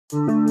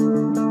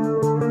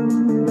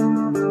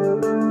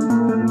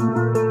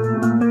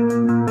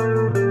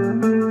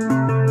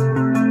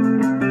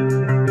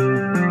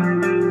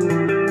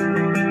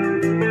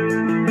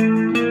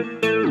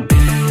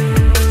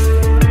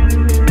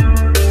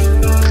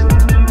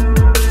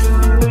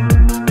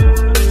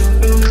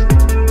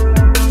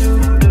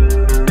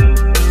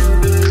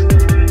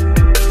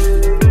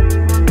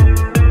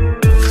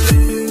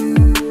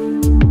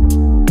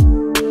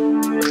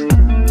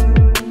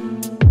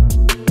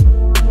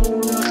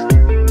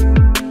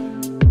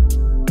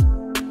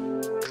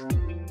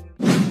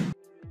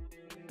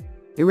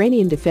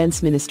Iranian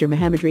Defense Minister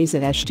Mohammadreza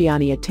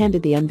Ashtiani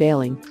attended the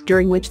unveiling,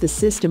 during which the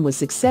system was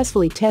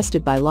successfully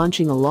tested by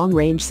launching a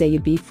long-range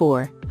Sayyad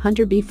B4,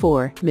 Hunter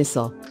B4,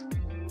 missile.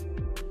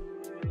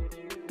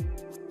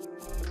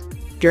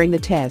 During the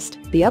test,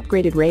 the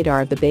upgraded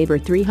radar of the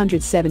B4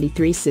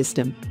 373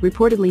 system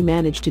reportedly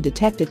managed to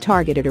detect a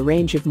target at a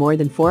range of more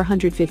than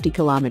 450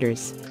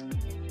 kilometers.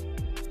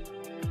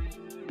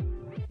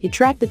 It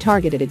tracked the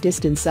target at a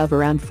distance of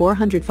around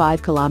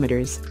 405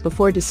 kilometers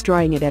before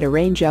destroying it at a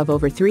range of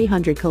over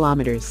 300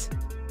 kilometers.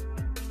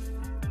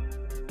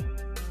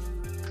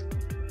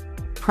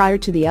 Prior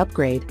to the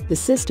upgrade, the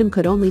system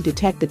could only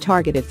detect the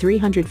target at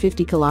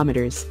 350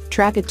 kilometers,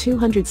 track at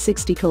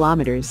 260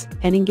 kilometers,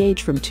 and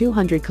engage from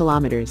 200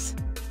 kilometers.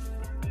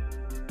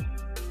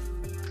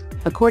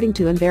 According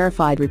to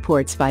unverified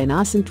reports by an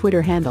Asin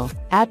Twitter handle,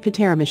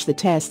 @Pateramish, the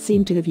test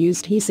seemed to have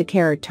used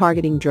Hisa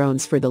targeting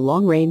drones for the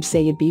long-range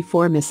Sayyad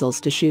B4 missiles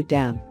to shoot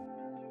down.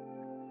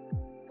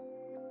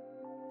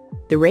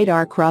 The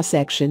radar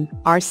cross-section,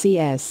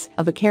 RCS,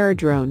 of a Kara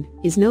drone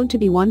is known to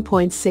be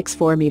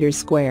 1.64 meters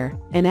square,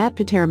 and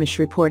 @Pateramish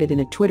reported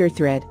in a Twitter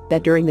thread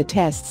that during the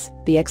tests,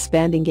 the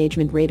X-band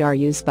engagement radar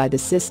used by the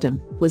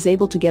system was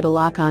able to get a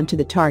lock onto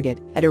the target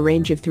at a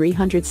range of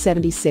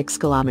 376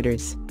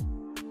 kilometers.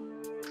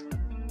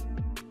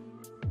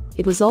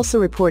 It was also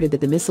reported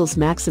that the missile's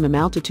maximum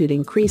altitude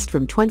increased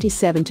from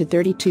 27 to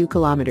 32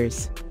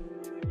 kilometers.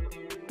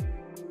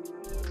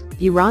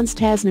 Iran's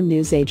Tasnim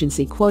news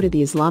agency quoted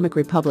the Islamic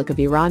Republic of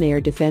Iran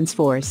Air Defense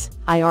Force,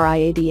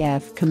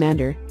 IRIADF,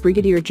 commander,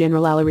 Brigadier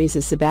General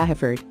Alireza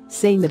Sabahafard,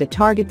 saying that a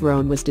target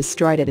drone was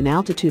destroyed at an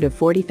altitude of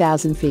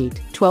 40,000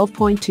 feet,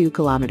 12.2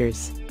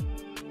 kilometers.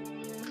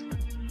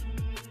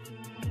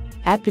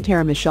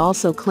 @Pateramish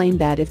also claimed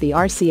that if the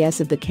RCS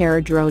of the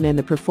Kara drone and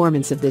the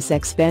performance of this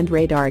X-band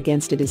radar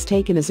against it is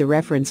taken as a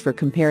reference for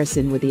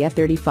comparison with the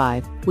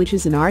F-35, which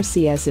is an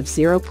RCS of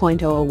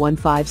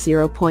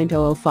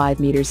 0.0015-0.005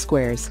 meters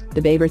squares,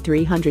 the B4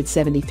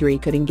 373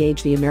 could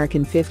engage the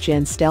American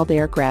 5th-gen stealth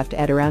aircraft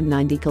at around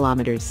 90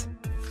 kilometers.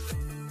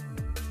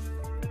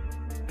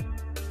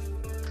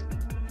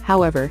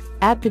 However,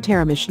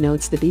 @Pateramish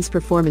notes that these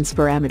performance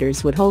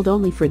parameters would hold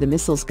only for the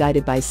missiles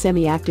guided by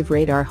semi-active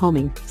radar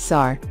homing,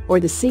 SAR,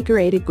 or the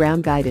Seeker-Aided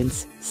Ground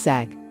Guidance,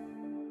 SAG.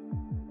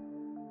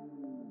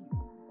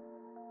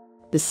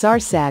 The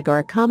SAR-SAG are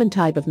a common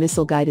type of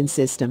missile guidance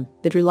system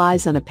that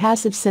relies on a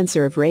passive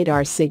sensor of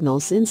radar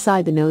signals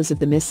inside the nose of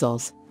the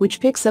missiles, which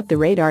picks up the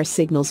radar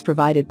signals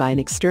provided by an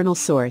external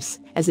source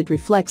as it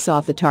reflects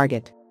off the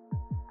target.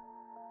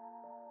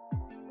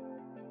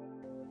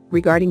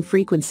 Regarding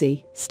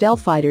frequency,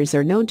 stealth fighters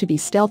are known to be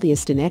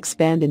stealthiest in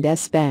X-band and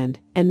S-band,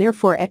 and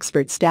therefore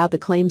experts doubt the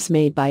claims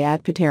made by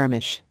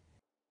 @Pateramish.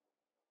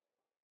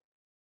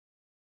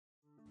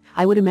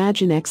 I would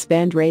imagine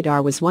X-band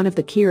radar was one of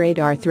the key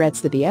radar threats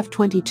that the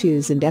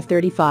F-22's and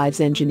F-35's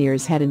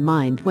engineers had in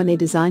mind when they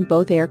designed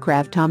both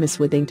aircraft. Thomas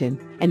Withington,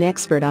 an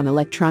expert on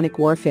electronic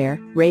warfare,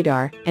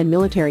 radar, and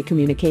military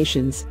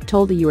communications,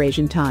 told the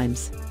Eurasian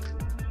Times.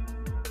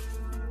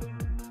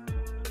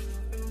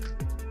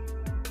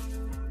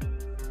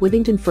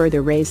 Withington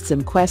further raised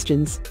some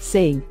questions,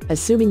 saying,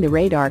 assuming the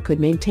radar could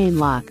maintain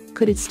lock,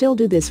 could it still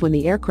do this when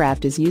the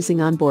aircraft is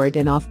using onboard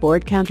and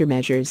off-board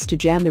countermeasures to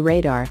jam the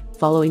radar,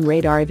 following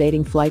radar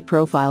evading flight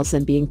profiles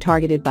and being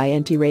targeted by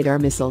anti-radar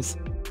missiles?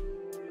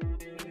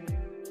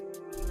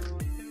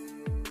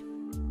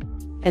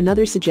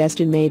 Another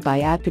suggestion made by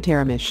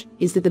 @Pateramish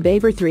is that the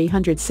B4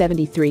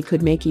 373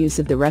 could make use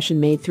of the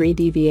Russian-made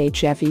 3D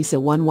VHF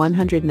ISA-1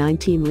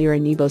 119 Lira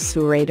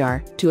Nebosur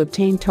radar to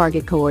obtain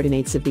target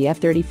coordinates of the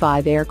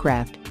F-35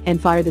 aircraft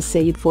and fire the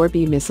Sayyad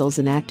 4B missiles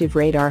in active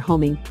radar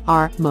homing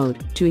 (R)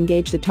 mode to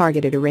engage the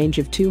target at a range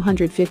of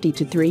 250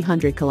 to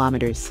 300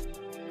 kilometers.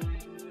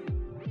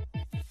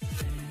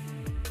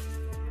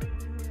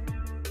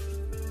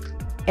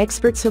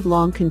 Experts have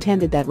long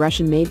contended that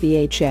Russian-made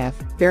VHF,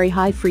 very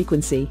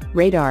high-frequency,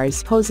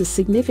 radars pose a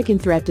significant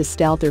threat to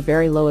stealth or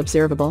very low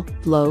observable,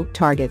 low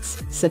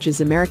targets, such as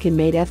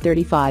American-made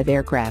F-35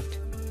 aircraft.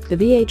 The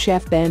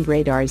VHF band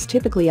radars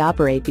typically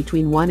operate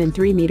between 1 and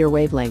 3 meter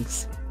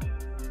wavelengths.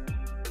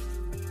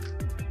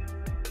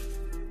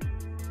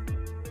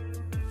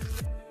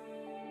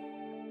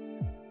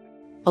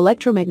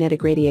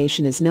 Electromagnetic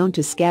radiation is known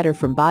to scatter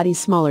from bodies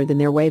smaller than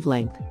their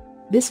wavelength.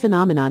 This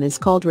phenomenon is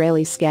called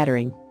Rayleigh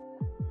scattering.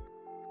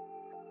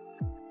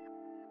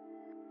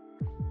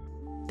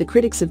 the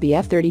critics of the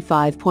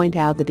F-35 point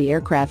out that the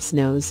aircraft's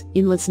nose,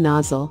 inlets,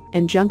 nozzle,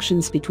 and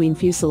junctions between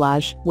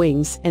fuselage,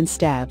 wings, and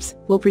stabs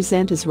will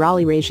present as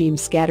Raleigh regime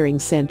scattering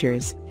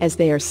centers, as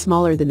they are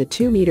smaller than the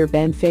 2-meter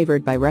bend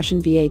favored by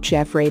Russian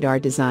VHF radar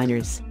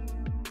designers.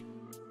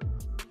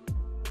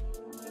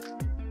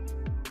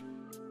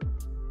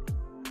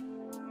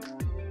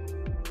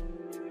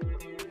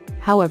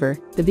 However,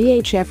 the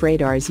VHF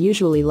radars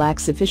usually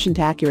lack sufficient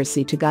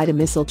accuracy to guide a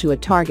missile to a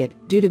target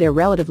due to their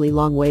relatively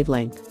long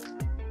wavelength.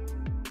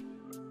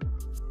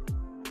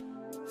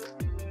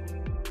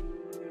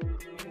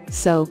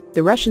 So,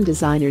 the Russian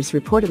designers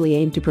reportedly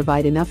aimed to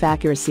provide enough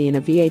accuracy in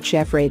a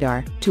VHF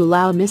radar to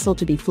allow a missile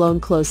to be flown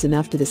close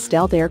enough to the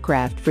stealth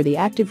aircraft for the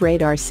active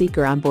radar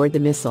seeker on board the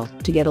missile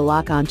to get a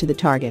lock onto the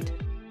target.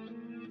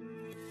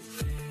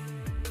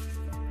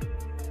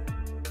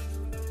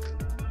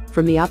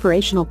 From the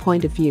operational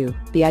point of view,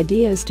 the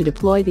idea is to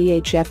deploy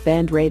VHF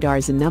band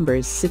radars in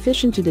numbers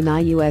sufficient to deny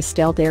U.S.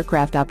 stealth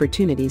aircraft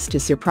opportunities to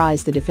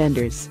surprise the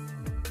defenders.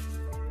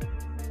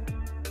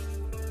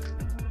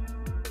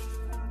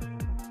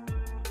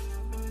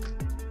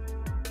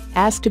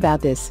 Asked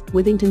about this,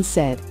 Withington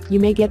said, "You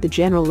may get the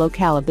general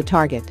locale of the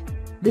target.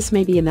 This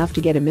may be enough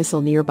to get a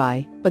missile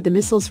nearby, but the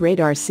missile's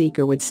radar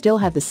seeker would still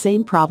have the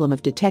same problem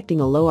of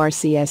detecting a low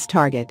RCS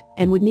target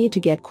and would need to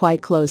get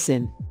quite close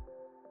in."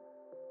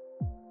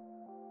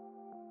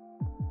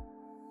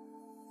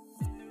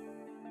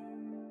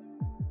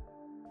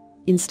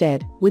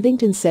 Instead,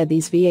 Withington said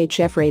these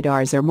VHF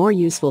radars are more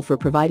useful for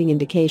providing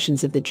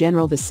indications of the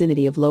general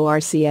vicinity of low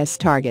RCS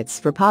targets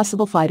for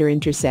possible fighter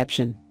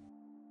interception.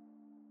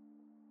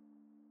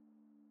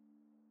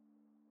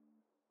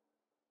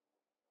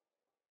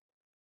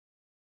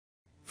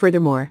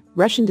 Furthermore,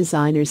 Russian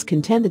designers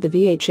contend that the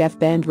VHF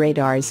band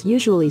radars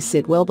usually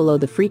sit well below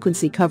the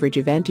frequency coverage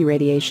of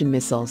anti-radiation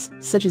missiles,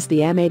 such as the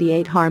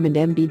M88 HARM and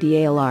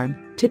MBDA Alarm,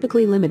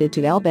 typically limited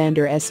to L-band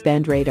or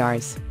S-band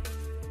radars.